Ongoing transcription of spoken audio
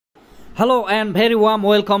Hello and very warm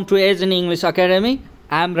welcome to Asian English Academy.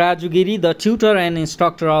 I am Raju Giri, the tutor and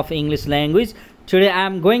instructor of English language. Today I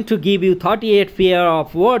am going to give you 38 pair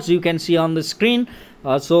of words you can see on the screen.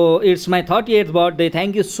 So it's my 38th birthday.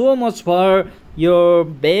 Thank you so much for your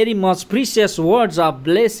very much precious words of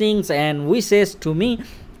blessings and wishes to me.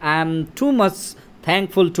 I am too much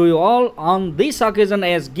thankful to you all. On this occasion,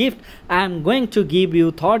 as gift, I am going to give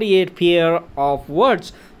you 38 pair of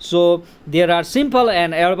words. So there are simple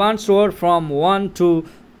and advanced words from 1 to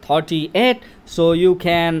 38. So you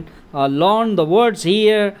can learn the words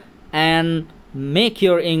here and make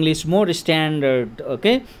your English more standard.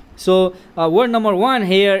 Okay. So word number 1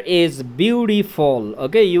 here is beautiful.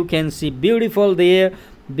 Okay, you can see beautiful there.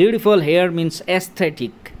 Beautiful here means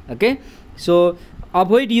aesthetic. Okay, so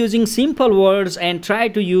avoid using simple words and try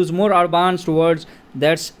to use more advanced words.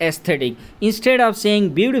 That's aesthetic. Instead of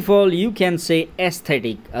saying beautiful, you can say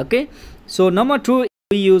aesthetic. Okay, so number 2,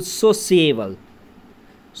 we use sociable.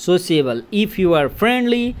 Sociable. If you are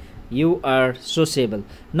friendly, you are sociable.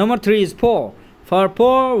 Number 3 is poor. For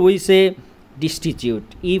poor, we say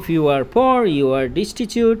destitute. If you are poor, you are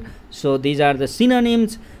destitute. So these are the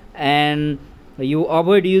synonyms, and you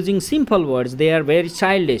avoid using simple words. They are very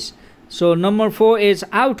childish. So number 4 is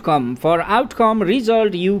outcome. For outcome,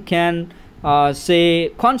 result, you can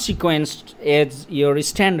say consequence as your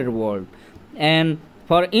standard word. And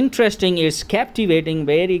for interesting is captivating,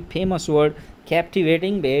 very famous word.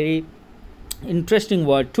 Captivating, very interesting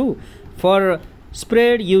word too. For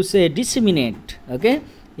spread, you say disseminate. Okay,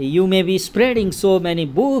 you may be spreading so many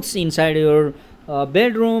books inside your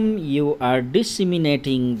bedroom. You are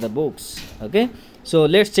disseminating the books. Okay, so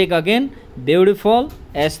let's check again. Beautiful,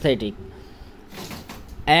 aesthetic.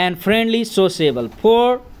 And friendly, sociable.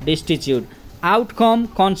 Poor, destitute. Outcome,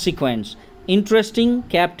 consequence. Interesting,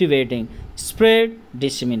 captivating. Spread,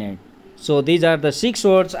 disseminate. So these are the 6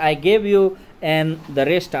 words I gave you, and the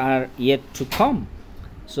rest are yet to come.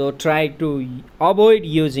 So try to avoid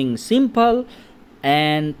using simple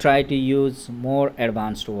and try to use more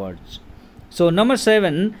advanced words. So number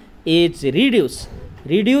 7 is reduce.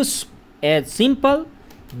 Reduce as simple,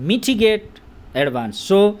 mitigate advanced.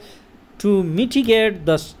 So to mitigate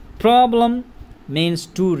the problem means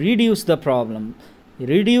to reduce the problem.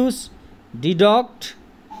 Reduce, deduct,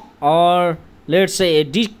 or let's say a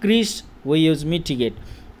decrease, we use mitigate.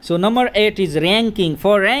 So number 8 is ranking.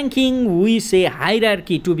 For ranking, we say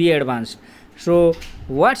hierarchy to be advanced. So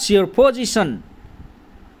what's your position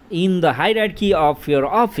in the hierarchy of your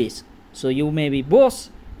office? So you may be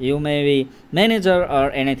boss, you may be manager,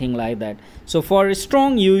 or anything like that. So for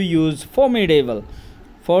strong, you use formidable.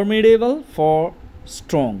 Formidable for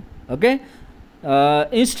strong. Okay,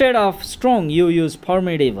 instead of strong, you use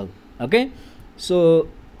formidable. Okay, so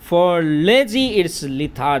for lazy, it's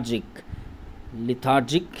lethargic.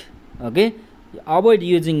 Lethargic. Okay, avoid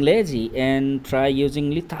using lazy and try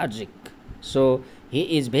using lethargic. So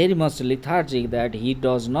he is very much lethargic, that he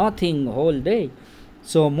does nothing whole day.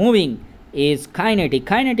 So moving is kinetic.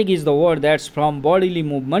 Kinetic is the word that's from bodily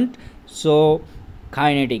movement. So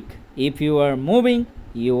kinetic. If you are moving,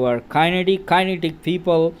 you are kinetic. Kinetic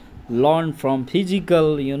people learn from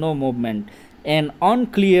physical, movement. And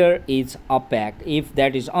unclear is opaque. If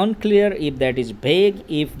that is unclear, if that is vague,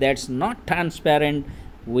 if that's not transparent,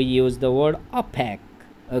 we use the word opaque.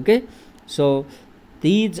 Okay, so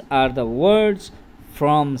these are the words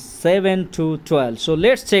from 7 to 12. So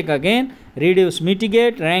let's check again. Reduce,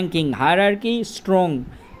 mitigate. Ranking, hierarchy. Strong,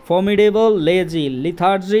 formidable. Lazy,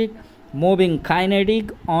 lethargic. Moving,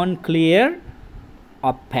 kinetic. Unclear,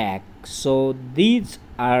 opaque. So these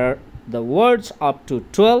are the words up to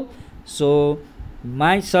 12. So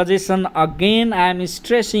my suggestion, again, I am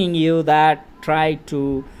stressing you that try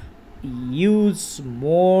to use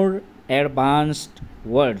more advanced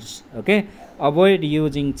words. Okay, avoid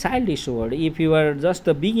using childish word. If you are just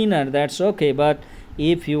a beginner, that's okay, but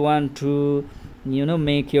if you want to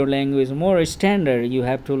make your language more standard, you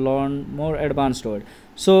have to learn more advanced word.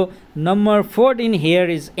 So number 14 here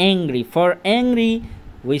is angry. For angry,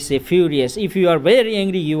 we say furious. If you are very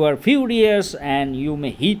angry, you are furious and you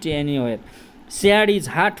may hit anywhere. Sad is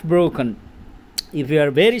heartbroken. If you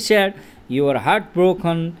are very sad, you are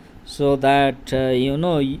heartbroken, so that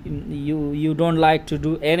you don't like to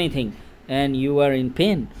do anything and you are in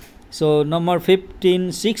pain. So number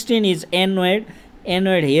 16 is annoyed.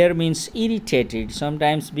 Annoyed here means irritated.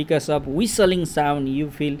 Sometimes because of whistling sound,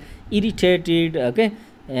 you feel irritated. Okay,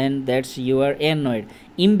 and that's you are annoyed.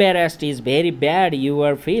 Embarrassed is very bad. You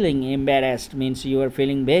are feeling embarrassed means you are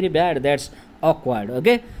feeling very bad. That's awkward.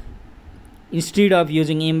 Okay, instead of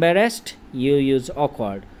using embarrassed, you use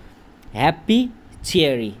awkward. Happy,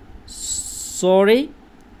 cheery. Sorry,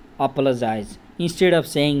 apologize. Instead of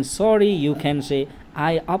saying sorry, you can say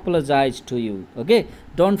I apologize to you. Okay,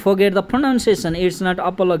 don't forget the pronunciation. It's not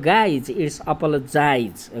apologize, it's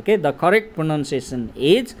apologize. Okay, the correct pronunciation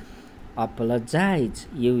is apologize.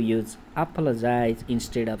 You use apologize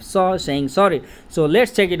instead of saying sorry. So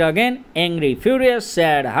let's check it again. Angry, furious,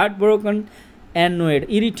 sad, heartbroken, annoyed,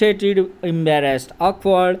 irritated, embarrassed,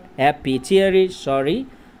 awkward, happy, cheery, sorry,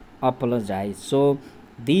 apologize. So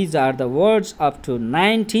these are the words up to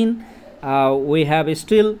 19. We have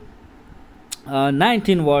still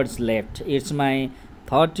 19 words left. It's my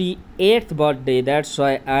 38th birthday, that's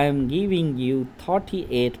why I am giving you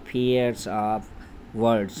 38 pairs of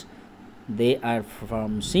words. They are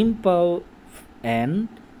from simple and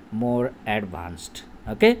more advanced.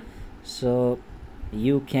 Okay, so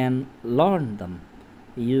you can learn them.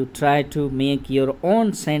 You try to make your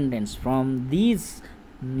own sentence from these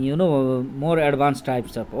more advanced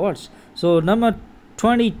types of words. So number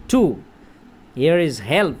 22, here is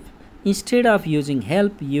help. Instead of using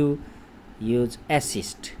help, you use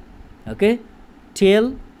assist. Okay,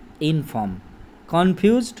 tell, inform,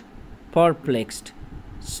 confused, perplexed,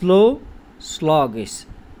 slow, sluggish,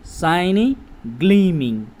 shiny,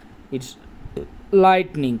 gleaming, it's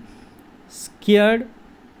lightning, scared,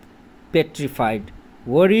 petrified,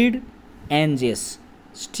 worried, anxious,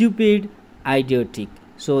 stupid, idiotic.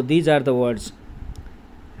 So these are the words: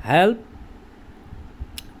 help,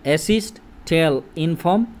 assist, tell,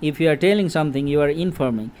 inform. If you are telling something, you are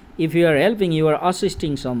informing. If you are helping, you are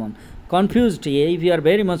assisting someone. Confused, if you are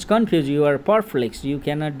very much confused, you are perplexed, you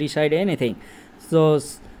cannot decide anything. So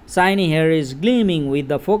shiny here is gleaming with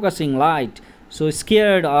the focusing light. So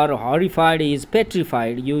scared or horrified is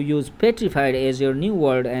petrified. You use petrified as your new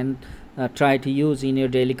word and try to use in your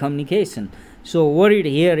daily communication. So worried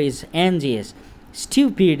here is anxious.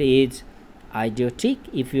 Stupid is idiotic.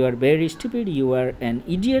 If you are very stupid, you are an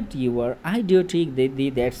idiot. You are idiotic.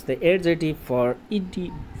 That's the adjective for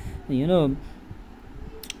idiot.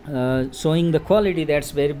 Showing the quality,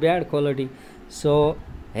 that's very bad quality. So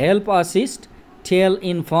help, assist, tell,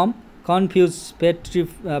 inform, confused,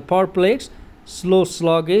 perplexed, slow,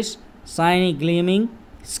 sluggish, shiny, gleaming,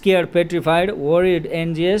 scared, petrified, worried,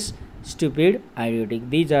 anxious, stupid, idiotic.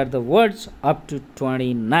 These are the words up to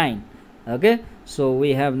 29. Okay, so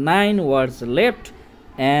we have 9 words left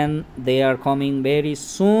and they are coming very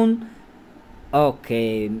soon.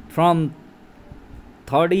 Okay, from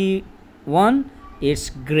 31, it's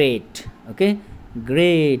great. Okay,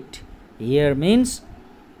 great here means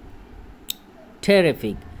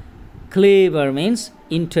terrific, clever means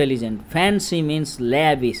intelligent, fancy means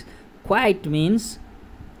lavish, quiet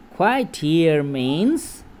here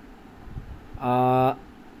means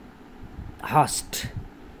hushed,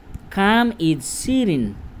 calm is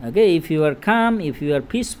serene. Okay, if you are calm, if you are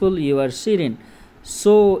peaceful, you are serene.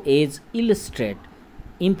 So is illustrate,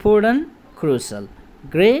 important, crucial,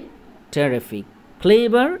 great, terrific,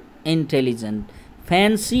 clever, intelligent,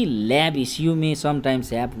 fancy, lavish. You may sometimes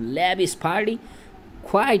have lavish party.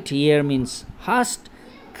 Quiet here means hushed,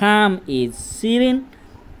 calm is serene,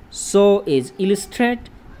 so is illustrate,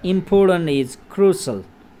 important is crucial.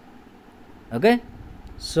 Okay,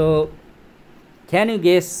 so can you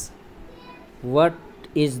guess what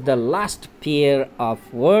is the last pair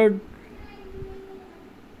of word?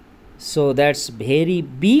 So that's very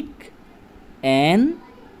big, and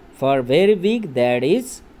for very big that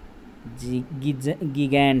is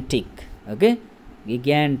gigantic. Okay,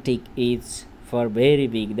 gigantic is for very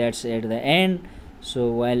big, that's at the end. So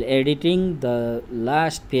while editing, the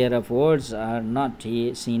last pair of words are not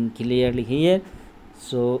seen clearly here.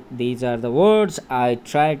 So these are the words I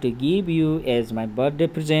try to give you as my birthday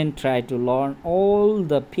present. Try to learn all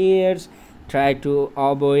the pairs, try to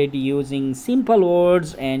avoid using simple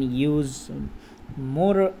words and use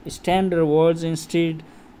more standard words instead.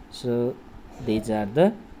 So these are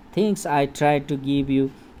the things I try to give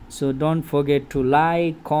you. So don't forget to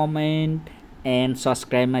like, comment and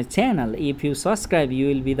subscribe my channel. If you subscribe, you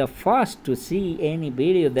will be the first to see any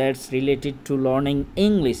video that's related to learning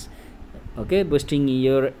English. Okay, boosting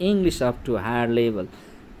your English up to a higher level.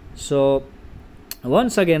 So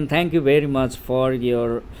once again, thank you very much for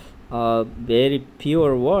your very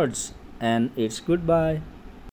pure words, and it's goodbye.